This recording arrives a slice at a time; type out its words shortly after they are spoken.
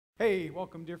Hey,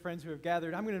 welcome, dear friends who have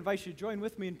gathered. I'm going to invite you to join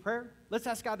with me in prayer. Let's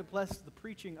ask God to bless the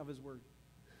preaching of His Word.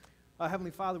 Heavenly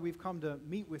Father, we've come to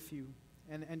meet with you.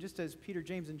 And just as Peter,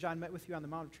 James, and John met with you on the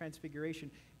Mount of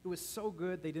Transfiguration, it was so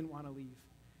good they didn't want to leave.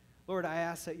 Lord, I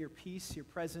ask that your peace, your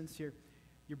presence, your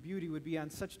beauty would be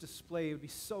on such display. It would be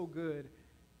so good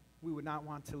we would not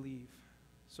want to leave.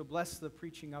 So bless the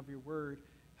preaching of your Word.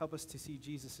 Help us to see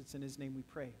Jesus. It's in His name we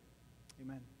pray.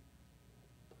 Amen.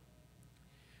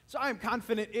 So I am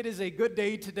confident it is a good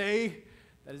day today.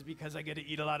 That is because I get to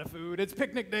eat a lot of food. It's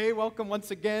picnic day. Welcome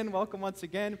once again. Welcome once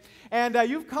again. And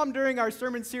you've come during our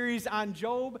sermon series on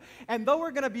Job. And though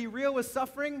we're going to be real with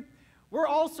suffering, we're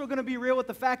also going to be real with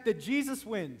the fact that Jesus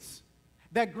wins,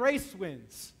 that grace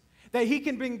wins, that He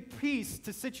can bring peace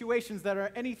to situations that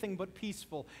are anything but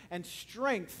peaceful, and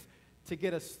strength to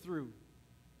get us through.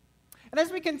 And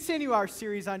as we continue our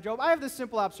series on Job, I have this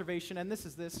simple observation, and this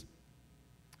is this.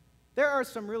 There are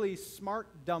some really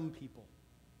smart, dumb people.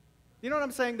 You know what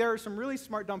I'm saying? There are some really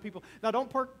smart, dumb people. Now, don't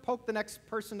poke the next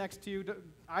person next to you,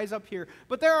 eyes up here.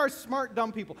 But there are smart,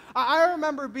 dumb people. I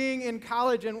remember being in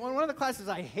college, and one of the classes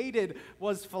I hated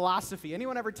was philosophy.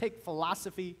 Anyone ever take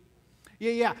philosophy?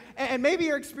 Yeah. And maybe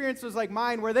your experience was like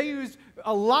mine, where they used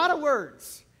a lot of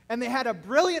words, and they had a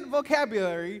brilliant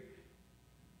vocabulary,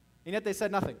 and yet they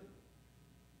said nothing.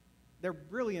 They're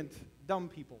brilliant, dumb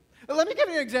people. Let me give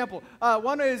you an example.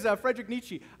 One is Friedrich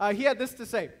Nietzsche. He had this to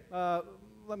say.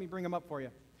 Let me bring him up for you.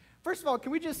 First of all,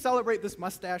 can we just celebrate this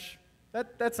mustache?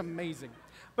 That's amazing.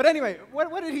 But anyway,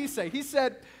 what did he say? He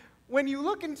said, when you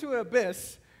look into an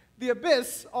abyss, the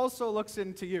abyss also looks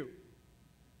into you.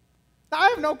 Now, I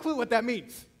have no clue what that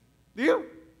means. Do you?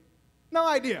 No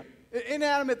idea.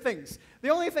 Inanimate things. The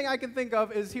only thing I can think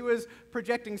of is he was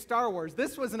projecting Star Wars.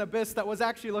 This was an abyss that was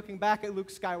actually looking back at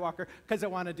Luke Skywalker because it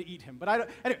wanted to eat him. But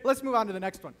anyway, let's move on to the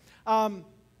next one.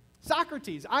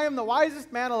 Socrates, I am the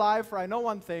wisest man alive, for I know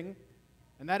one thing,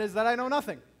 and that is that I know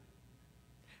nothing.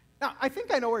 Now, I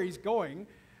think I know where he's going,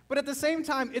 but at the same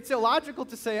time, it's illogical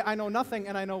to say I know nothing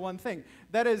and I know one thing.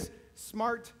 That is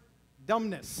smart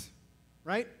dumbness,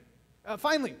 right?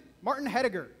 Finally, Martin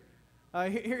Heidegger.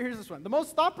 Here's this one. The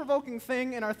most thought-provoking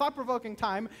thing in our thought-provoking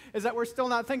time is that we're still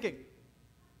not thinking.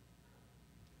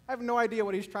 I have no idea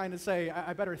what he's trying to say.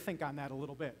 I better think on that a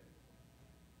little bit.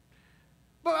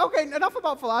 But okay, enough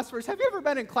about philosophers. Have you ever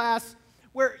been in class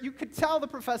where you could tell the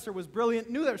professor was brilliant,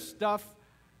 knew their stuff,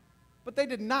 but they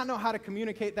did not know how to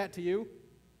communicate that to you?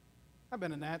 I've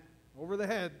been in that. Over the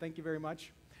head, thank you very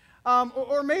much.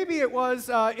 Or maybe it was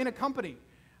in a company.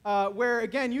 Where,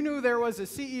 again, you knew there was a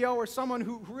CEO or someone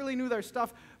who really knew their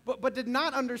stuff, but did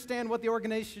not understand what the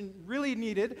organization really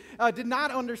needed, did not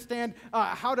understand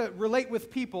how to relate with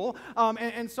people,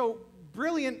 and so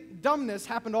brilliant dumbness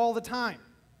happened all the time.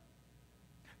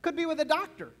 Could be with a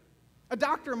doctor. A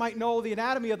doctor might know the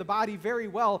anatomy of the body very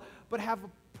well, but have a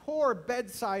poor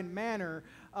bedside manner,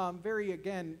 very,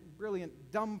 again,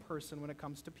 brilliant, dumb person when it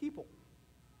comes to people.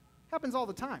 Happens all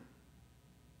the time.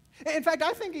 In fact,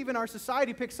 I think even our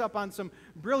society picks up on some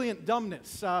brilliant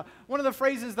dumbness. One of the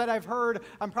phrases that I've heard,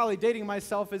 I'm probably dating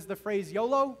myself, is the phrase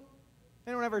YOLO.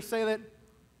 Anyone ever say that?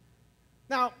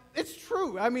 Now, it's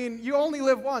true. I mean, you only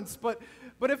live once, but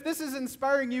if this is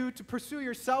inspiring you to pursue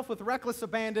yourself with reckless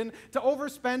abandon, to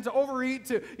overspend, to overeat,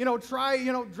 to, try,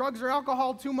 drugs or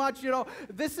alcohol too much,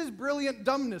 this is brilliant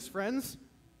dumbness, friends.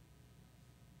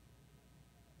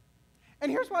 And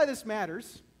here's why this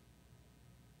matters.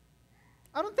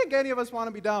 I don't think any of us want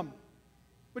to be dumb.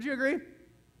 Would you agree?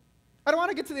 I don't want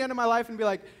to get to the end of my life and be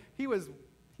like, he was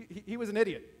an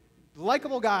idiot.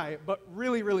 Likable guy, but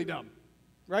really, really dumb.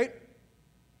 Right?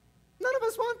 None of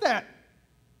us want that.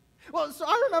 Well, so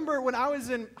I remember when I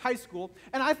was in high school,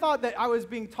 and I thought that I was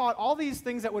being taught all these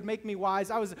things that would make me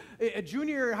wise. I was a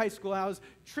junior in high school, and I was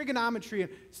trigonometry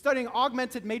and studying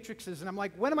augmented matrices, and I'm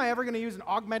like, when am I ever going to use an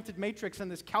augmented matrix in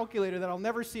this calculator that I'll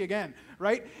never see again,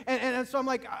 right? And so I'm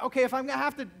like, okay, if I'm going to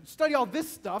have to study all this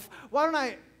stuff, why don't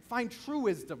I find true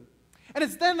wisdom? And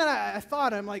it's then that I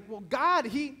thought, I'm like, well, God,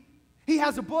 He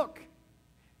has a book.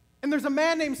 And there's a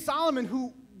man named Solomon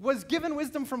who was given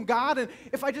wisdom from God, and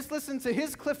if I just listen to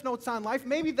his cliff notes on life,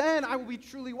 maybe then I will be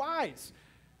truly wise.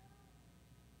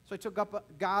 So I took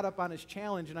God up on his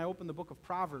challenge, and I opened the book of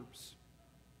Proverbs.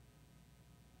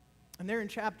 And there in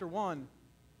chapter 1,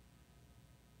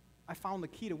 I found the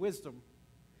key to wisdom,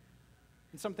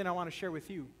 and something I want to share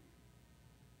with you. Do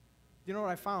you know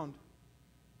what I found?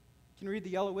 Can you read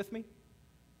the yellow with me?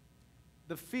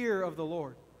 The fear of the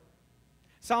Lord.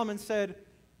 Solomon said,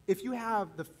 if you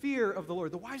have the fear of the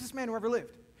Lord, the wisest man who ever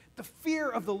lived, the fear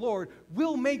of the Lord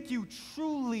will make you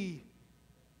truly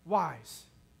wise.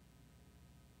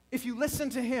 If you listen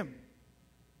to Him,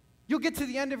 You'll get to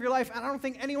the end of your life, and I don't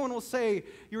think anyone will say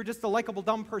you were just a likable,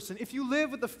 dumb person. If you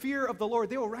live with the fear of the Lord,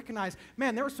 they will recognize,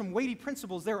 man, there were some weighty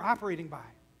principles they were operating by.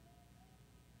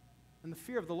 And the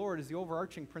fear of the Lord is the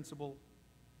overarching principle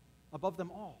above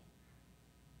them all.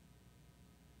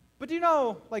 But do you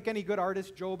know, like any good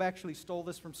artist, Job actually stole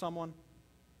this from someone?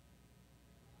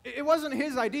 It wasn't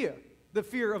his idea, the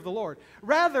fear of the Lord.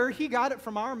 Rather, he got it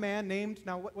from our man named,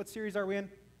 now what series are we in?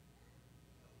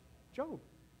 Job.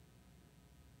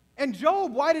 And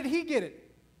Job, why did he get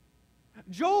it?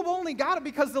 Job only got it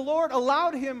because the Lord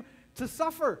allowed him to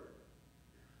suffer.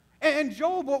 And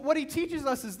Job, what he teaches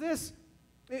us is this.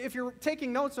 If you're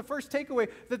taking notes, the first takeaway,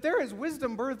 that there is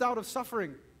wisdom birthed out of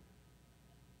suffering.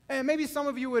 And maybe some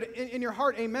of you would, in your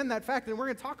heart, amen that fact, and we're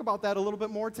going to talk about that a little bit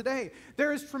more today.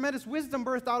 There is tremendous wisdom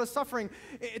birthed out of suffering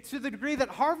to the degree that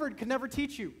Harvard could never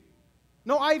teach you.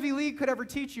 No Ivy League could ever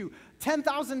teach you.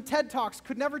 10,000 TED Talks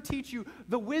could never teach you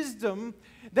the wisdom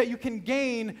that you can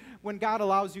gain when God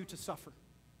allows you to suffer.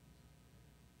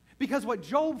 Because what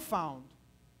Job found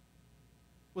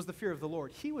was the fear of the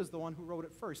Lord. He was the one who wrote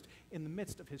it first in the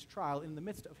midst of his trial, in the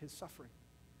midst of his suffering.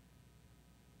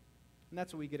 And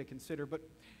that's what we get to consider. But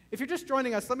if you're just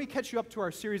joining us, let me catch you up to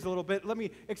our series a little bit. Let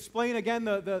me explain again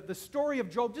the story of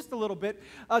Job just a little bit.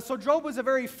 So Job was a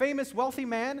very famous, wealthy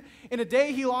man. In a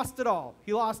day, he lost it all.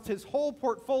 He lost his whole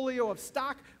portfolio of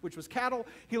stock, which was cattle.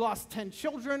 He lost 10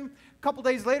 children. A couple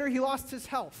days later, he lost his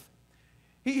health.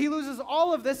 He loses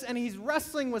all of this, and he's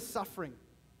wrestling with suffering.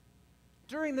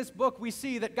 During this book, we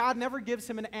see that God never gives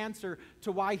him an answer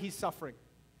to why he's suffering.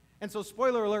 And so,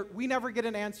 spoiler alert, we never get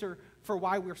an answer for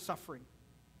why we're suffering.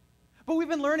 But we've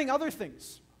been learning other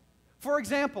things. For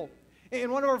example,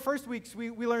 in one of our first weeks, we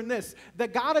learned this,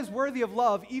 that God is worthy of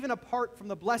love even apart from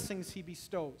the blessings he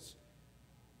bestows.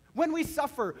 When we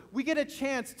suffer, we get a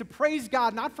chance to praise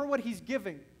God, not for what he's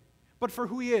giving, but for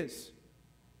who he is.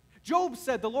 Job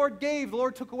said, the Lord gave, the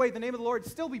Lord took away, the name of the Lord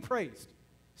still be praised,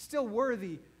 still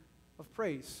worthy of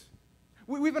praise.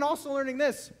 We've been also learning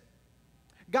this.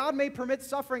 God may permit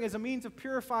suffering as a means of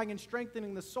purifying and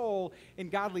strengthening the soul in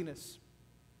godliness.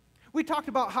 We talked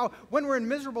about how when we're in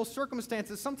miserable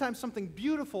circumstances, sometimes something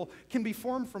beautiful can be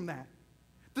formed from that.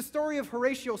 The story of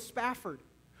Horatio Spafford,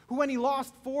 who when he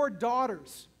lost 4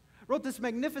 daughters, wrote this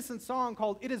magnificent song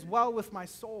called It Is Well With My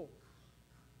Soul.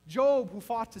 Job, who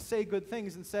fought to say good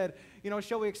things and said,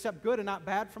 shall we accept good and not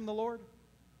bad from the Lord?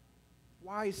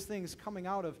 Wise things coming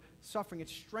out of suffering. It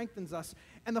strengthens us.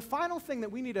 And the final thing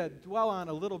that we need to dwell on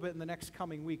a little bit in the next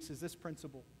coming weeks is this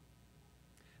principle.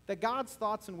 That God's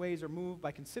thoughts and ways are moved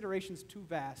by considerations too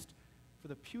vast for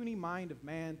the puny mind of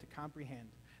man to comprehend.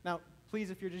 Now,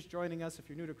 please, if you're just joining us, if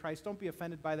you're new to Christ, don't be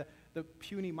offended by the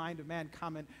puny mind of man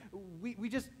comment. We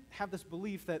just have this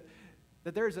belief that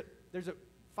there's a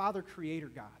Father Creator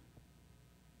God.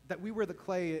 That we were the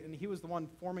clay and he was the one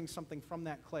forming something from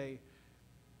that clay.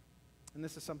 And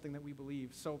this is something that we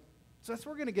believe. So that's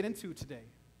what we're going to get into today.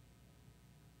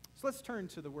 So let's turn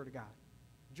to the Word of God.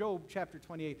 Job chapter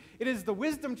 28. It is the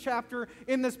wisdom chapter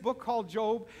in this book called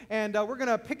Job, and we're going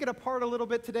to pick it apart a little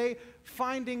bit today,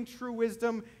 finding true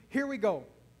wisdom. Here we go.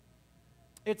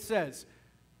 It says,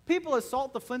 people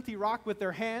assault the flinty rock with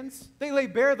their hands. They lay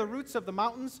bare the roots of the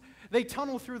mountains. They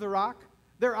tunnel through the rock.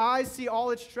 Their eyes see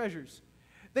all its treasures.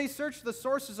 They search the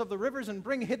sources of the rivers and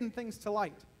bring hidden things to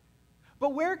light.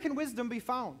 But where can wisdom be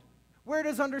found? Where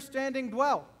does understanding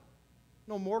dwell?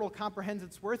 No mortal comprehends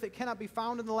its worth. It cannot be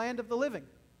found in the land of the living.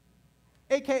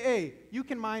 AKA, you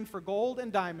can mine for gold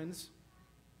and diamonds,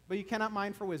 but you cannot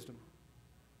mine for wisdom.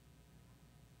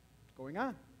 Going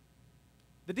on.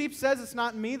 The deep says it's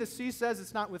not in me. The sea says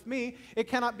it's not with me. It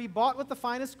cannot be bought with the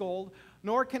finest gold,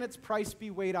 nor can its price be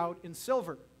weighed out in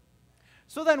silver.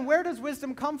 So then, where does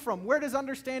wisdom come from? Where does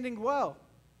understanding dwell?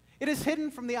 It is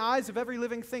hidden from the eyes of every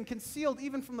living thing, concealed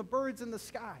even from the birds in the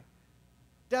sky.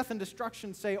 Death and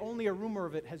destruction say only a rumor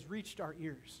of it has reached our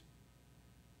ears.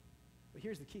 But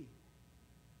here's the key.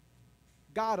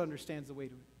 God understands the way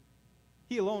to it.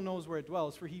 He alone knows where it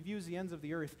dwells, for he views the ends of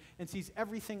the earth and sees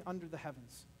everything under the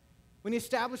heavens. When he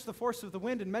established the force of the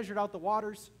wind and measured out the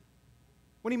waters,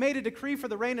 when he made a decree for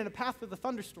the rain and a path for the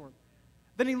thunderstorm,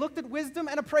 then he looked at wisdom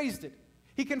and appraised it.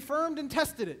 He confirmed and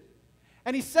tested it.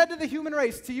 And he said to the human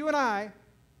race, to you and I, can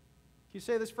you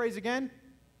say this phrase again?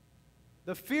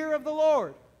 The fear of the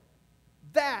Lord,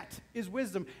 that is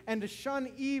wisdom. And to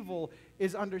shun evil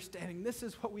is understanding. This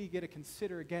is what we get to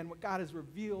consider again, what God has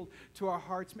revealed to our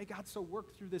hearts. May God so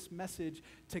work through this message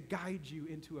to guide you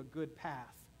into a good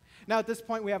path. Now at this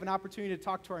point, we have an opportunity to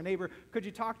talk to our neighbor. Could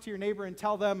you talk to your neighbor and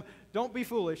tell them, don't be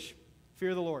foolish,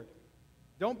 fear the Lord.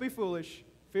 Don't be foolish,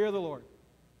 fear the Lord.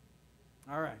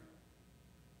 All right.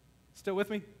 Still with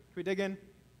me? Can we dig in?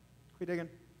 We digging?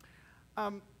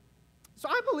 So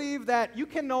I believe that you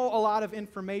can know a lot of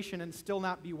information and still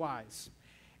not be wise.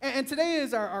 And today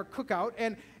is our cookout,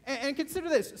 and consider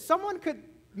this. Someone could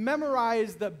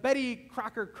memorize the Betty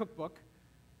Crocker cookbook,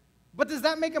 but does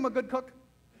that make them a good cook?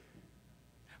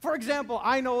 For example,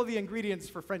 I know the ingredients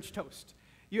for French toast.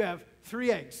 You have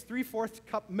 3 eggs, 3/4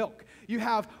 cup milk. You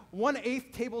have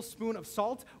 1/8 tablespoon of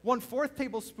salt, 1/4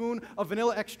 tablespoon of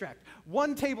vanilla extract,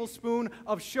 1 tablespoon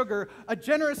of sugar, a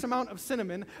generous amount of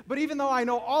cinnamon. But even though I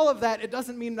know all of that, it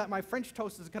doesn't mean that my French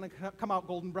toast is going to come out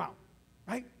golden brown,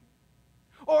 right?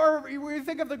 Or we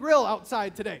think of the grill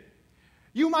outside today.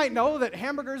 You might know that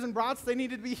hamburgers and brats, they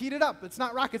need to be heated up. It's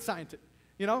not rocket science,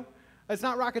 you know? It's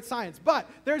not rocket science. But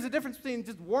there's a difference between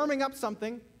just warming up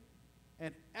something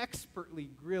and expertly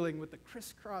grilling with the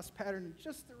crisscross pattern and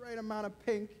just the right amount of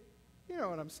pink. You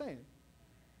know what I'm saying?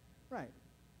 Right.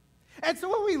 And so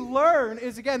what we learn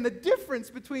is, again, the difference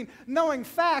between knowing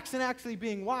facts and actually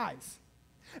being wise.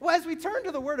 Well, as we turn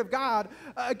to the Word of God,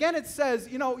 again it says,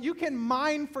 you know, you can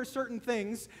mine for certain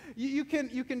things. You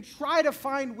can try to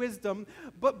find wisdom,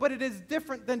 but it is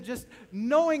different than just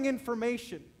knowing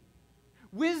information.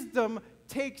 Wisdom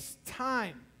takes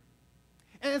time.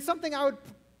 And it's something I would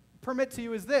permit to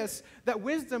you is this, that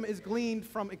wisdom is gleaned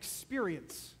from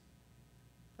experience.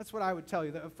 That's what I would tell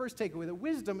you. The first takeaway, that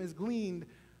wisdom is gleaned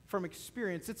from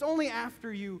experience. It's only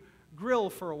after you grill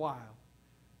for a while.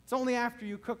 It's only after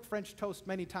you cook French toast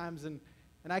many times, and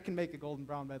I can make it golden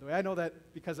brown, by the way. I know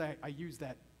that because I use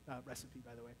that recipe,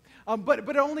 by the way. But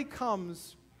it only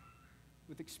comes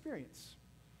with experience.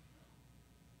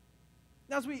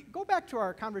 Now, as we go back to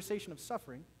our conversation of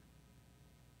suffering,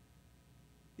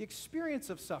 the experience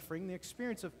of suffering, the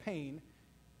experience of pain,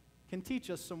 can teach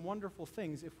us some wonderful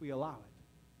things if we allow it.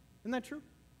 Isn't that true?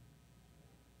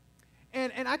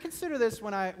 And I consider this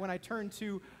when I turn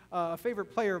to a favorite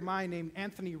player of mine named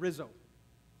Anthony Rizzo.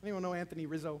 Anyone know Anthony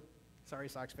Rizzo? Sorry,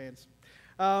 Sox fans.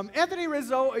 Anthony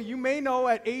Rizzo, you may know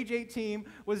at age 18,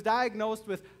 was diagnosed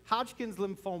with Hodgkin's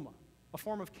lymphoma, a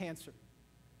form of cancer.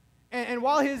 And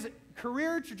while his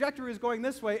career trajectory was going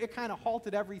this way, it kind of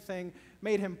halted everything,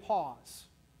 made him pause.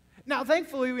 Now,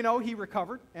 thankfully, we know he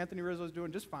recovered. Anthony Rizzo is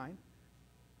doing just fine.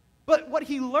 But what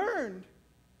he learned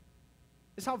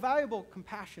is how valuable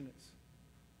compassion is.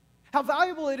 How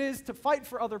valuable it is to fight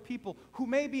for other people who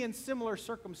may be in similar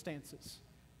circumstances.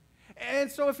 And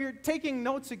so if you're taking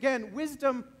notes again,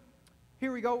 wisdom,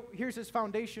 here we go, here's his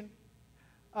foundation.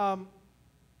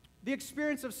 The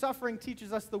experience of suffering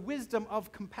teaches us the wisdom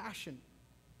of compassion.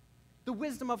 The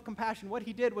wisdom of compassion. What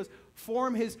he did was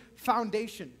form his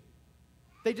foundation.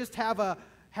 They just had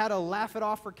a Laugh It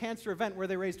Off for Cancer event where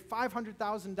they raised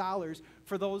 $500,000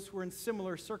 for those who were in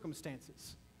similar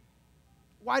circumstances.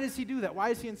 Why does he do that? Why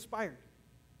is he inspired?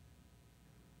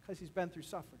 Because he's been through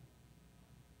suffering.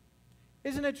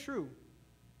 Isn't it true?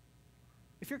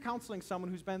 If you're counseling someone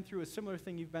who's been through a similar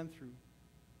thing you've been through,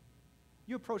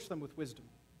 you approach them with wisdom.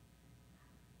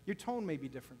 Your tone may be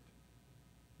different.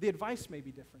 The advice may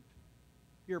be different.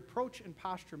 Your approach and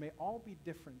posture may all be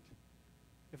different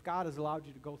if God has allowed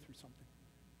you to go through something.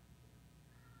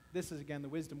 This is, again, the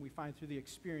wisdom we find through the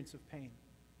experience of pain.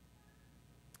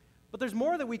 But there's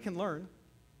more that we can learn.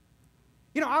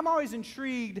 You know, I'm always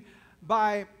intrigued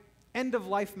by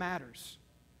end-of-life matters.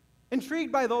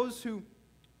 Intrigued by those who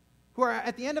are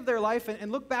at the end of their life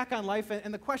and look back on life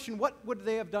and the question, what would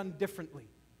they have done differently?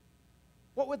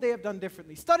 What would they have done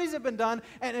differently? Studies have been done,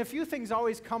 and a few things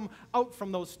always come out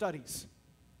from those studies.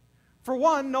 For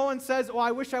one, no one says, oh,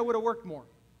 I wish I would have worked more.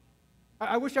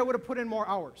 I wish I would have put in more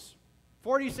hours.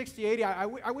 40, 60, 80, I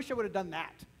wish I would have done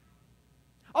that.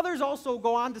 Others also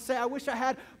go on to say, I wish I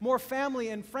had more family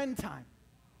and friend time.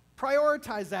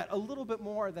 Prioritize that a little bit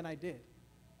more than I did.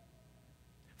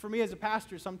 For me as a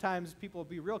pastor, sometimes people will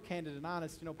be real candid and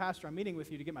honest. You know, Pastor, I'm meeting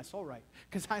with you to get my soul right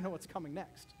because I know what's coming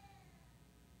next.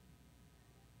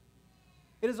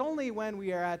 It is only when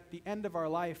we are at the end of our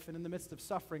life and in the midst of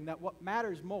suffering that what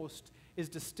matters most is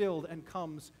distilled and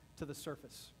comes to the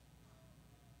surface.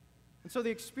 And so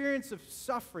the experience of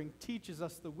suffering teaches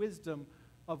us the wisdom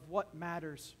of what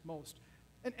matters most.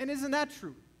 And isn't that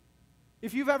true?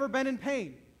 If you've ever been in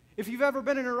pain, if you've ever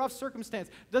been in a rough circumstance,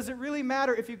 does it really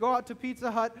matter if you go out to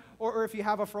Pizza Hut or if you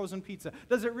have a frozen pizza?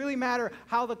 Does it really matter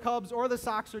how the Cubs or the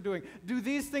Sox are doing? Do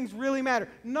these things really matter?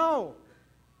 No.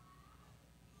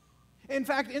 In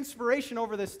fact, inspiration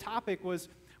over this topic was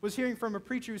hearing from a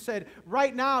preacher who said,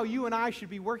 right now you and I should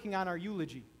be working on our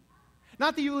eulogy.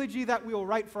 Not the eulogy that we will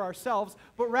write for ourselves,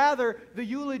 but rather the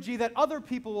eulogy that other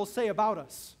people will say about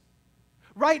us.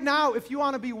 Right now, if you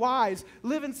want to be wise,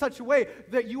 live in such a way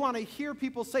that you want to hear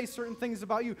people say certain things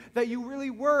about you, that you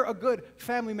really were a good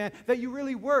family man, that you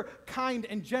really were kind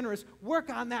and generous.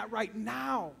 Work on that right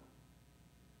now.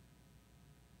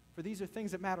 For these are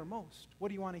things that matter most. What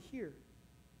do you want to hear?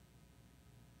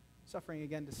 Suffering,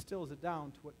 again, distills it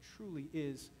down to what truly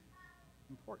is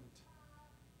important.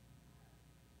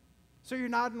 So you're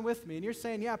nodding with me, and you're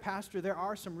saying, yeah, Pastor, there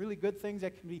are some really good things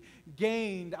that can be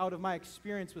gained out of my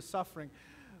experience with suffering.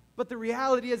 But the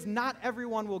reality is not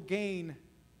everyone will gain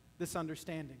this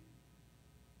understanding.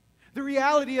 The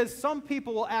reality is some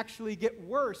people will actually get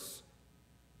worse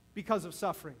because of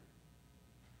suffering.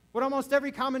 What almost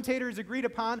every commentator has agreed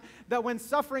upon, that when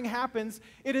suffering happens,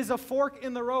 it is a fork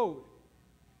in the road.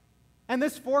 And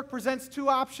this fork presents two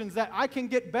options, that I can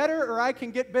get better or I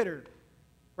can get bitter.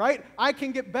 Right? I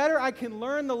can get better, I can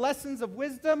learn the lessons of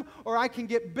wisdom, or I can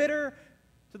get bitter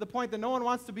to the point that no one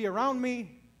wants to be around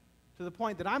me, to the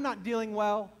point that I'm not dealing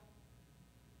well.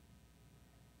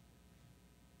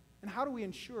 And how do we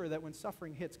ensure that when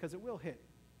suffering hits, because it will hit,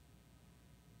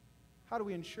 how do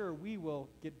we ensure we will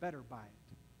get better by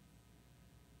it?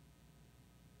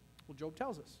 Well, Job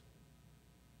tells us.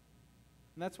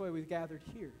 And that's why we've gathered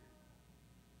here.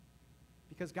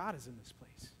 Because God is in this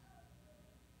place.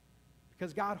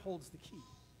 Because God holds the key.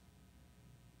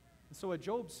 And so what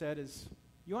Job said is,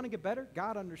 you want to get better?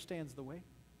 God understands the way.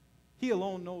 He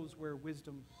alone knows where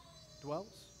wisdom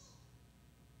dwells.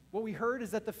 What we heard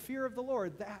is that the fear of the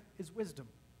Lord, that is wisdom.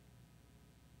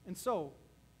 And so,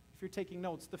 if you're taking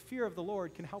notes, the fear of the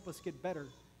Lord can help us get better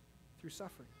through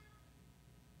suffering.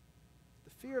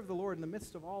 The fear of the Lord in the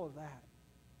midst of all of that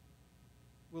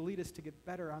will lead us to get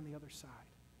better on the other side.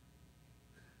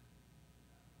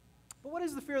 But what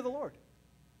is the fear of the Lord?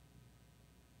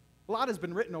 A lot has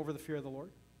been written over the fear of the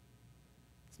Lord.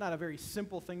 It's not a very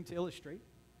simple thing to illustrate.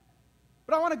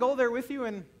 But I want to go there with you,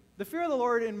 and the fear of the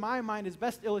Lord, in my mind, is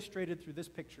best illustrated through this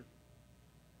picture.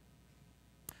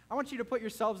 I want you to put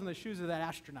yourselves in the shoes of that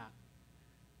astronaut.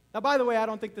 Now, by the way, I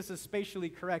don't think this is spatially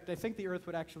correct. I think the Earth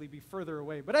would actually be further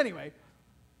away. But anyway,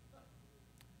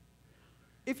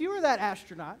 if you were that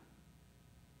astronaut,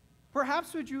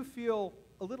 perhaps would you feel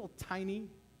a little tiny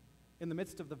in the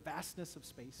midst of the vastness of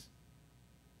space?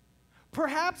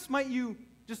 Perhaps might you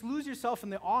just lose yourself in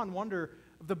the awe and wonder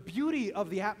of the beauty of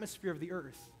the atmosphere of the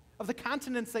earth, of the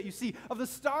continents that you see, of the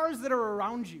stars that are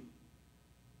around you.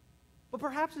 But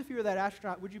perhaps if you were that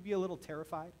astronaut, would you be a little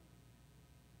terrified?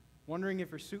 Wondering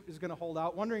if your suit is going to hold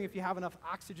out, wondering if you have enough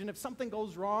oxygen. If something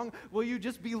goes wrong, will you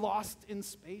just be lost in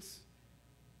space?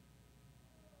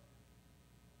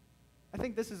 I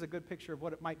think this is a good picture of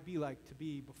what it might be like to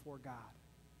be before God.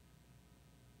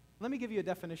 Let me give you a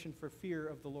definition for fear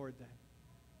of the Lord then.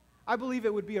 I believe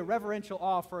it would be a reverential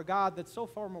awe for a God that's so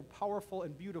far more powerful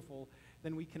and beautiful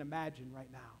than we can imagine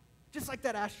right now. Just like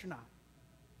that astronaut.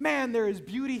 Man, there is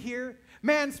beauty here.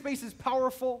 Man, space is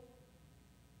powerful.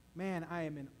 Man, I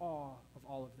am in awe of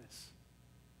all of this.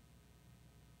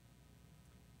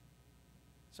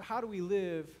 So how do we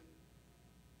live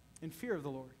in fear of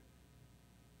the Lord?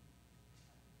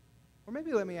 Or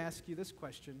maybe let me ask you this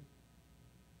question.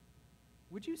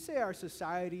 Would you say our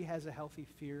society has a healthy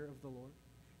fear of the Lord?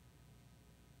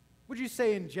 Would you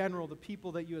say in general the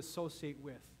people that you associate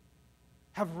with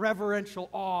have reverential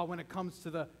awe when it comes to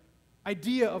the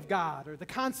idea of God or the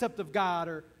concept of God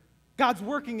or God's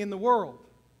working in the world?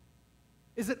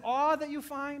 Is it awe that you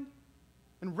find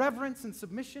and reverence and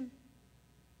submission?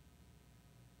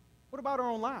 What about our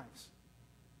own lives?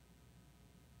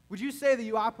 Would you say that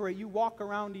you walk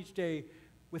around each day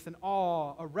with an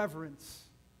awe, a reverence,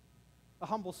 a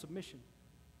humble submission?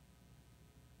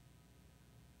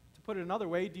 To put it another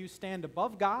way, do you stand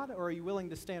above God or are you willing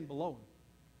to stand below Him?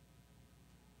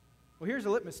 Well, here's a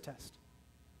litmus test.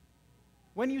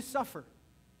 When you suffer,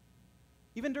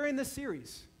 even during this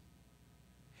series,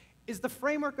 is the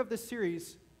framework of this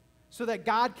series so that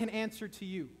God can answer to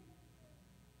you,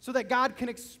 so that God can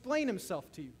explain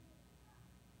Himself to you?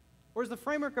 Or is the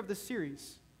framework of this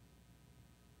series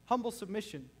humble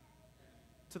submission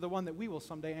to the one that we will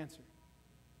someday answer?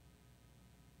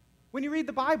 When you read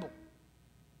the Bible,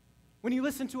 when you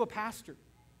listen to a pastor,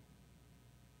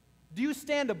 do you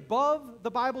stand above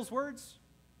the Bible's words,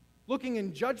 looking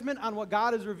in judgment on what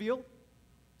God has revealed,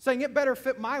 saying it better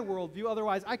fit my worldview,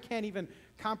 otherwise I can't even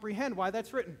comprehend why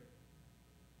that's written?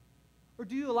 Or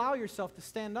do you allow yourself to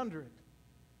stand under it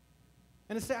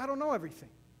and to say, I don't know everything.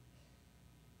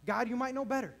 God, you might know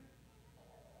better.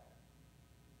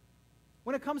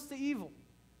 When it comes to evil,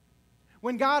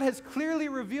 when God has clearly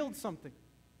revealed something,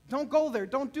 don't go there,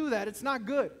 don't do that, it's not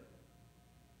good.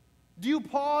 Do you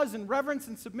pause in reverence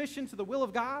and submission to the will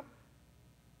of God?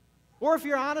 Or if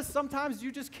you're honest, sometimes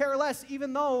you just care less,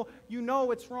 even though you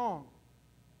know it's wrong.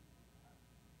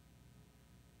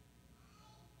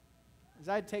 As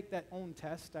I take that own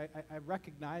test, I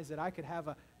recognize that I could have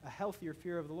a healthier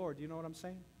fear of the Lord. Do you know what I'm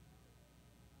saying?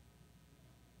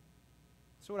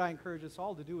 So what I encourage us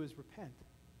all to do is repent.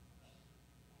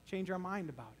 Change our mind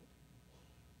about it.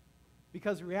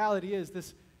 Because the reality is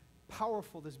this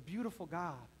powerful, this beautiful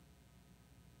God,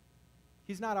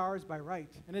 He's not ours by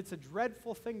right. And it's a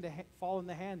dreadful thing to fall in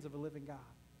the hands of a living God.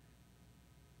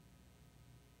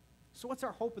 So what's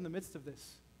our hope in the midst of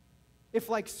this? If,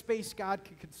 like space, God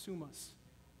could consume us?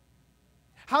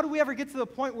 How do we ever get to the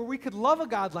point where we could love a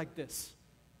God like this?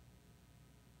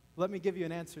 Let me give you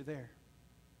an answer there.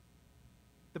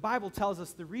 The Bible tells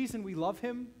us the reason we love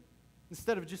Him,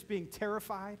 instead of just being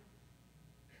terrified,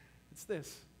 it's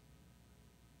this.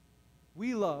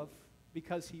 We love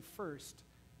because He first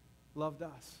loved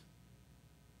us.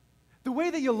 The way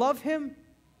that you love Him,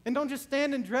 and don't just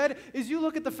stand in dread, is you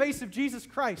look at the face of Jesus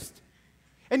Christ,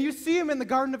 and you see Him in the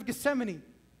Garden of Gethsemane,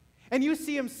 and you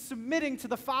see Him submitting to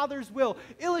the Father's will,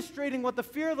 illustrating what the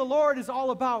fear of the Lord is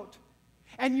all about.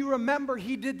 And you remember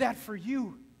He did that for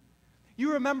you.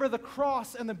 You remember the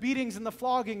cross and the beatings and the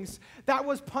floggings. That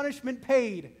was punishment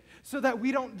paid so that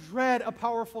we don't dread a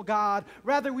powerful God.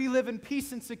 Rather, we live in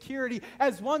peace and security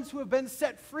as ones who have been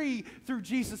set free through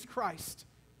Jesus Christ.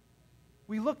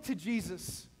 We look to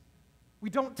Jesus. We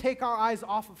don't take our eyes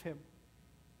off of Him.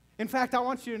 In fact, I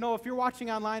want you to know, if you're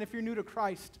watching online, if you're new to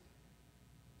Christ,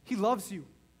 He loves you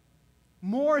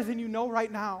more than you know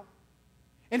right now.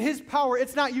 And His power,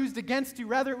 it's not used against you.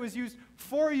 Rather, it was used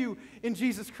for you in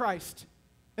Jesus Christ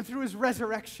and through His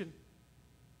resurrection.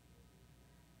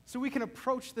 So we can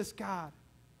approach this God,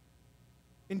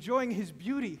 enjoying His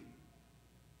beauty,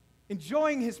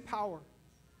 enjoying His power,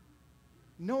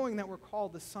 knowing that we're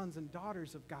called the sons and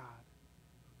daughters of God,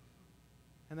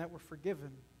 and that we're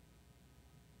forgiven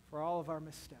for all of our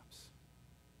missteps.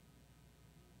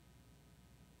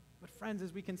 But friends,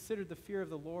 as we considered the fear of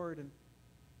the Lord and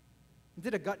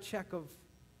did a gut check of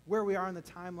where we are in the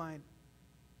timeline,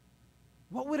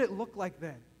 what would it look like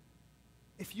then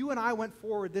if you and I went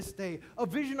forward this day, a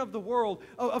vision of the world,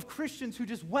 of Christians who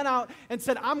just went out and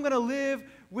said, I'm going to live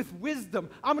with wisdom.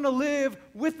 I'm going to live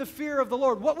with the fear of the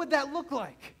Lord. What would that look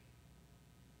like?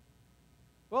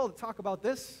 Well, to talk about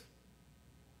this,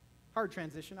 hard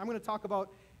transition, I'm going to talk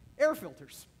about air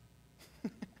filters.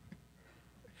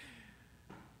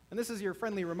 And this is your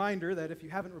friendly reminder that if you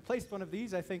haven't replaced one of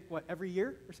these, I think, every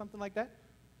year or something like that?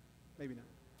 Maybe not.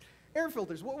 Air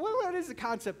filters. What is the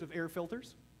concept of air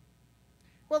filters?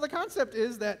 Well, the concept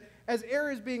is that as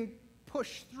air is being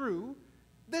pushed through,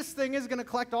 this thing is going to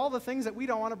collect all the things that we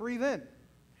don't want to breathe in.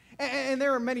 And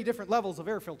there are many different levels of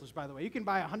air filters, by the way. You can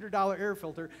buy a $100 air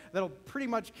filter that'll pretty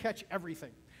much catch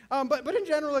everything. But in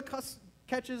general, it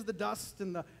catches the dust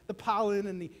and the pollen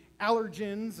and the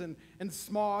allergens and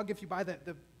smog if you buy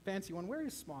the fancy one. Where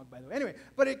is smog, by the way? Anyway,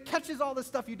 but it catches all the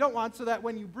stuff you don't want so that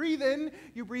when you breathe in,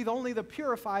 you breathe only the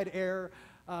purified air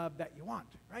that you want,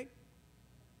 right?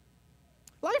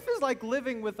 Life is like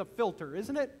living with a filter,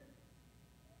 isn't it?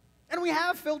 And we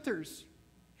have filters.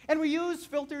 And we use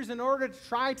filters in order to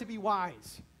try to be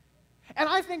wise. And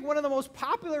I think one of the most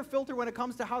popular filter when it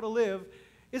comes to how to live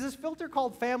is this filter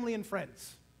called family and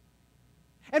friends.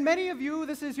 And many of you,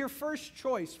 this is your first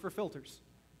choice for filters.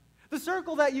 The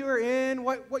circle that you are in,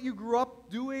 what you grew up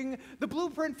doing, the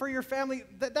blueprint for your family,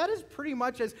 that is pretty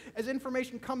much as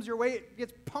information comes your way, it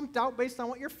gets pumped out based on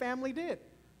what your family did.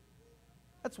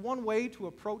 That's one way to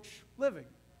approach living.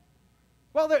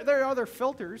 Well, there are other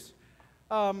filters.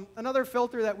 Another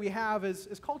filter that we have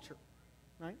is culture,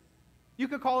 right? You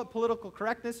could call it political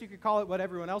correctness. You could call it what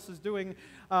everyone else is doing.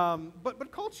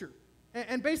 But culture.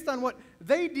 And based on what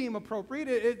they deem appropriate,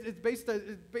 it's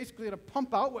basically to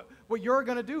pump out what you're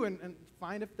going to do and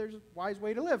find if there's a wise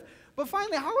way to live. But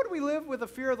finally, how would we live with the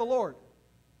fear of the Lord?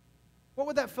 What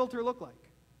would that filter look like?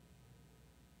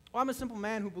 Well, I'm a simple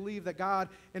man who believed that God,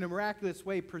 in a miraculous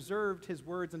way, preserved His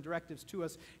words and directives to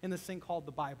us in this thing called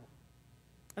the Bible.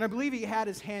 And I believe He had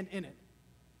His hand in it.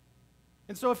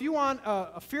 And so if you want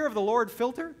a fear of the Lord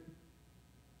filter,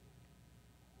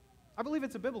 I believe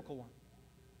it's a biblical one.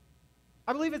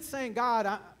 I believe it's saying,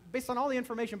 God, based on all the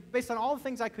information, based on all the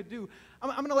things I could do,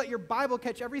 I'm going to let your Bible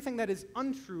catch everything that is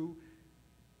untrue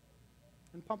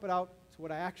and pump it out to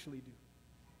what I actually do.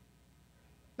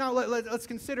 Now, let's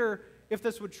consider if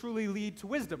this would truly lead to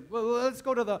wisdom. Well, let's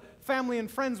go to the family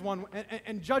and friends one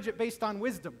and judge it based on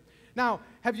wisdom. Now,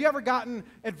 have you ever gotten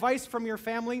advice from your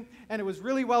family and it was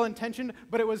really well-intentioned,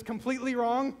 but it was completely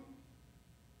wrong?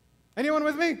 Anyone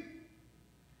with me?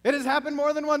 It has happened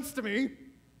more than once to me,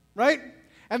 right?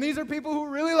 And these are people who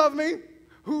really love me,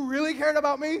 who really cared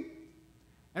about me,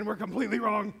 and were completely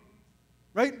wrong,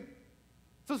 right?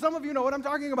 So some of you know what I'm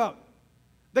talking about.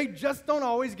 They just don't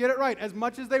always get it right as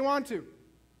much as they want to.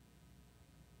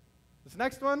 This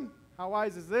next one, how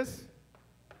wise is this?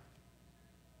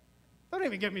 Don't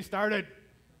even get me started,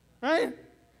 right?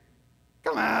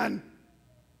 Come on.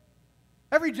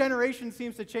 Every generation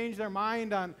seems to change their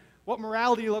mind on what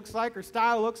morality looks like or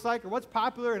style looks like or what's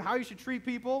popular and how you should treat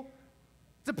people.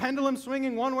 It's a pendulum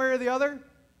swinging one way or the other,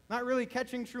 not really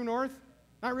catching true north,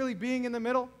 not really being in the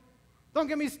middle. Don't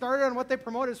get me started on what they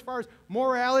promote as far as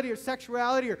morality or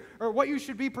sexuality or what you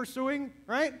should be pursuing,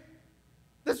 right?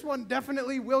 This one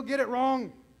definitely will get it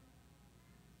wrong.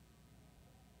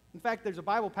 In fact, there's a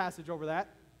Bible passage over that.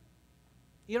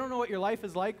 You don't know what your life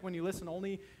is like when you listen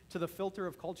only to the filter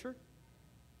of culture?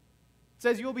 It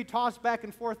says you'll be tossed back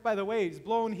and forth by the waves,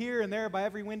 blown here and there by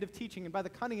every wind of teaching and by the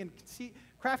cunning and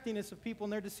craftiness of people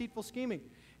and their deceitful scheming.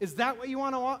 Is that what you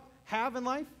want to have in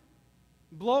life?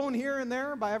 Blown here and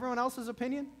there by everyone else's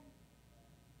opinion?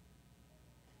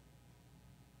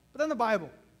 But then the Bible.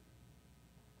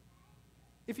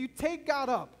 If you take God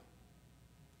up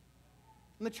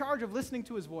in the charge of listening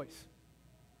to his voice,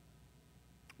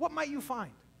 what might you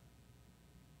find?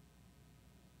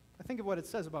 I think of what it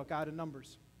says about God in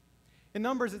Numbers. In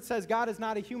Numbers, it says, God is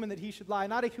not a human that he should lie,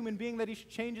 not a human being that he should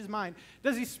change his mind.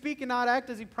 Does he speak and not act?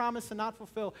 Does he promise and not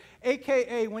fulfill?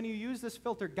 AKA, when you use this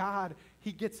filter, God,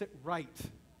 he gets it right.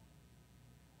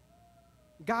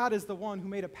 God is the one who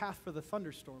made a path for the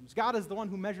thunderstorms. God is the one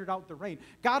who measured out the rain.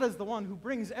 God is the one who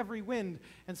brings every wind,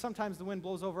 and sometimes the wind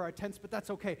blows over our tents, but that's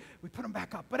okay. We put them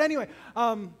back up. But anyway,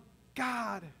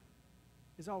 God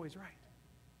is always right.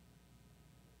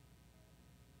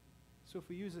 So if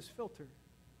we use this filter, it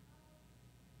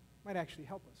might actually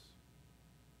help us.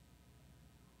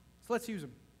 So let's use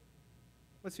them.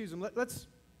 Let's use them. Let's,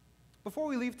 before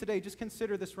we leave today, just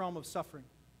consider this realm of suffering.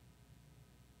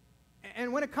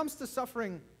 And when it comes to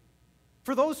suffering,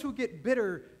 for those who get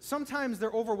bitter, sometimes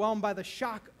they're overwhelmed by the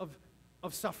shock of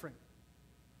suffering.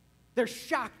 They're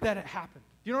shocked that it happened.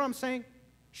 Do you know what I'm saying?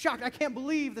 Shocked. I can't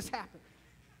believe this happened.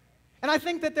 And I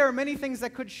think that there are many things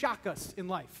that could shock us in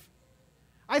life.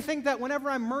 I think that whenever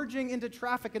I'm merging into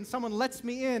traffic and someone lets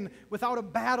me in without a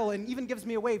battle and even gives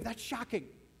me a wave, that's shocking.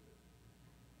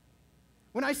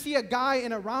 When I see a guy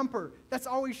in a romper, that's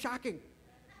always shocking.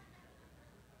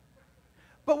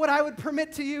 But what I would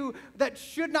permit to you that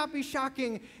should not be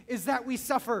shocking is that we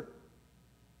suffer.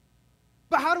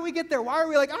 But how do we get there? Why are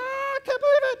we like, I can't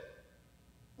believe it?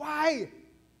 Why?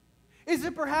 Is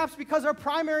it perhaps because our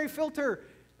primary filter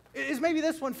is maybe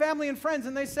this one, family and friends,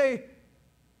 and they say,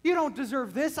 you don't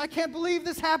deserve this. I can't believe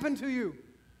this happened to you.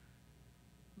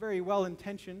 Very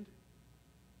well-intentioned,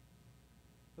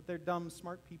 but they're dumb,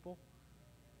 smart people.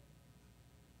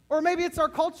 Or maybe it's our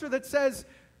culture that says,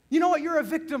 you know what, you're a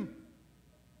victim.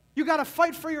 You got to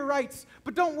fight for your rights,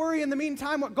 but don't worry, in the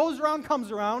meantime, what goes around comes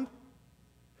around.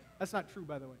 That's not true,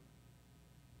 by the way.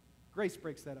 Grace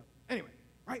breaks that up. Anyway,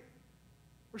 right?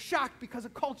 We're shocked because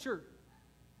of culture.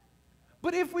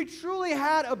 But if we truly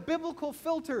had a biblical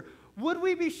filter, would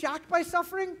we be shocked by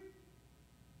suffering?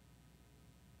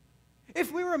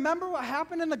 If we remember what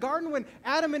happened in the garden when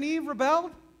Adam and Eve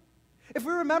rebelled, if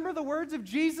we remember the words of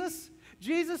Jesus,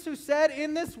 Jesus who said,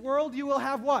 in this world you will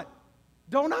have what?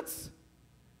 Donuts?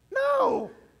 No.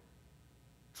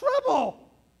 Trouble.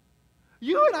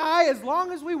 You and I, as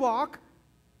long as we walk,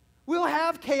 we'll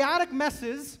have chaotic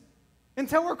messes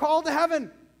until we're called to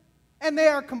heaven. And they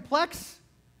are complex,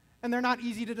 and they're not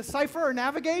easy to decipher or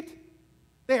navigate.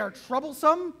 They are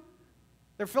troublesome.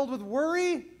 They're filled with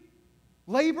worry,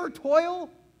 labor, toil.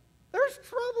 There's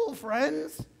trouble,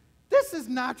 friends. This is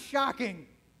not shocking.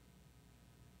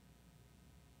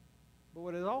 But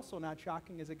what is also not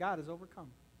shocking is that God has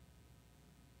overcome.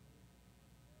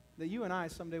 That you and I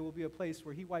someday will be a place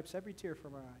where he wipes every tear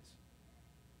from our eyes.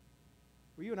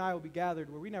 Where you and I will be gathered,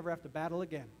 where we never have to battle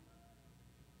again.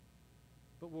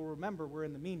 But we'll remember we're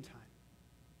in the meantime.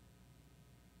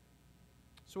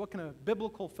 So what can a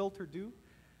biblical filter do?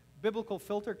 Biblical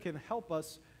filter can help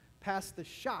us pass the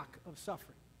shock of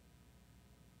suffering.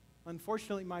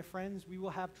 Unfortunately, my friends, we will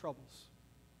have troubles.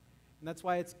 And that's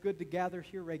why it's good to gather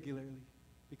here regularly,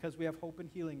 because we have hope and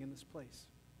healing in this place.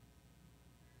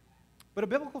 But a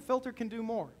biblical filter can do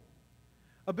more.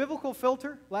 A biblical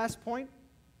filter, last point,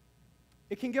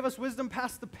 it can give us wisdom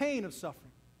past the pain of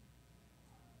suffering.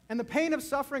 And the pain of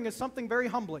suffering is something very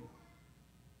humbling.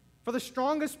 For the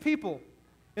strongest people,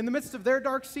 in the midst of their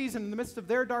dark season, in the midst of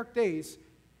their dark days,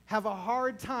 have a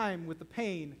hard time with the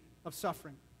pain of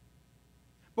suffering.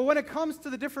 But when it comes to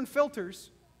the different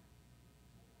filters,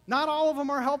 not all of them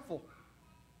are helpful.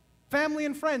 Family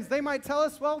and friends, they might tell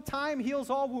us, well, time heals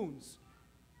all wounds.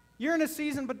 You're in a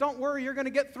season, but don't worry, you're going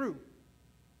to get through.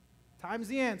 Time's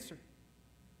the answer.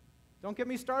 Don't get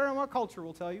me started on what culture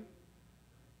will tell you.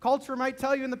 Culture might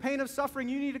tell you in the pain of suffering,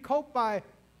 you need to cope by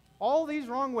all these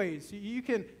wrong ways. You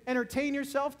can entertain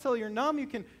yourself till you're numb. You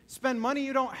can spend money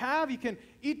you don't have. You can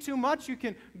eat too much. You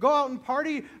can go out and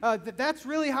party. That's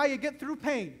really how you get through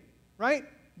pain, right?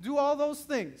 Do all those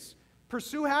things.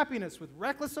 Pursue happiness with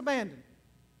reckless abandon.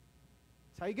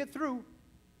 That's how you get through.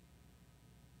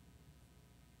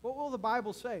 What will the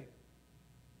Bible say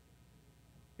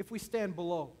if we stand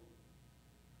below?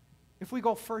 If we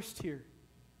go first here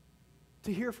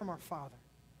to hear from our Father?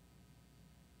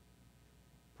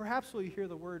 Perhaps will you hear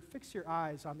the word, fix your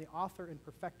eyes on the author and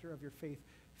perfecter of your faith.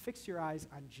 Fix your eyes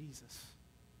on Jesus.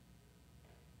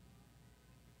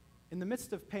 In the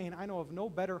midst of pain, I know of no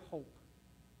better hope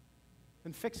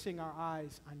than fixing our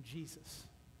eyes on Jesus.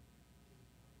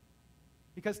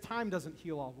 Because time doesn't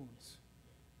heal all wounds,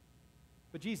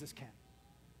 but Jesus can.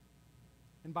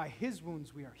 And by his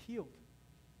wounds we are healed.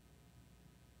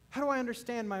 How do I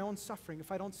understand my own suffering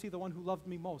if I don't see the one who loved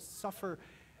me most suffer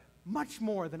much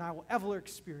more than I will ever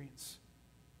experience?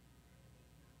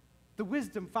 The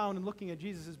wisdom found in looking at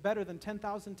Jesus is better than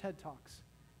 10,000 TED Talks,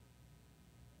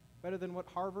 better than what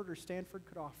Harvard or Stanford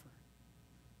could offer.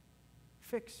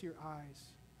 Fix your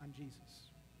eyes on Jesus.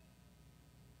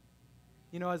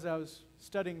 You know, as I was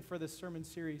studying for this sermon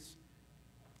series,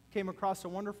 I came across a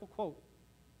wonderful quote.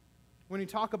 When you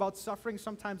talk about suffering,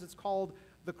 sometimes it's called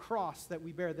the cross that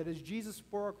we bear. That is, Jesus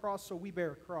bore a cross, so we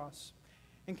bear a cross.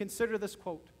 And consider this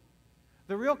quote.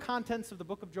 The real contents of the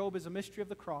book of Job is a mystery of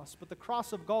the cross, but the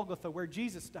cross of Golgotha, where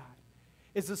Jesus died,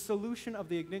 is the solution of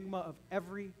the enigma of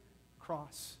every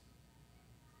cross.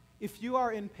 If you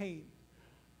are in pain,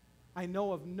 I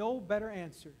know of no better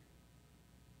answer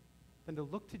than to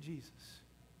look to Jesus,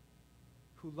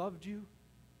 who loved you,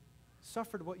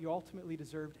 suffered what you ultimately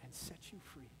deserved, and set you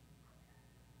free.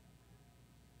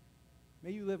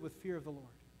 May you live with fear of the Lord.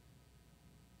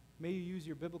 May you use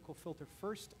your biblical filter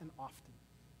first and often.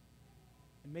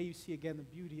 And may you see again the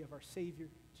beauty of our Savior,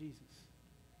 Jesus.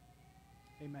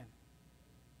 Amen.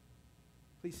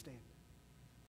 Please stand.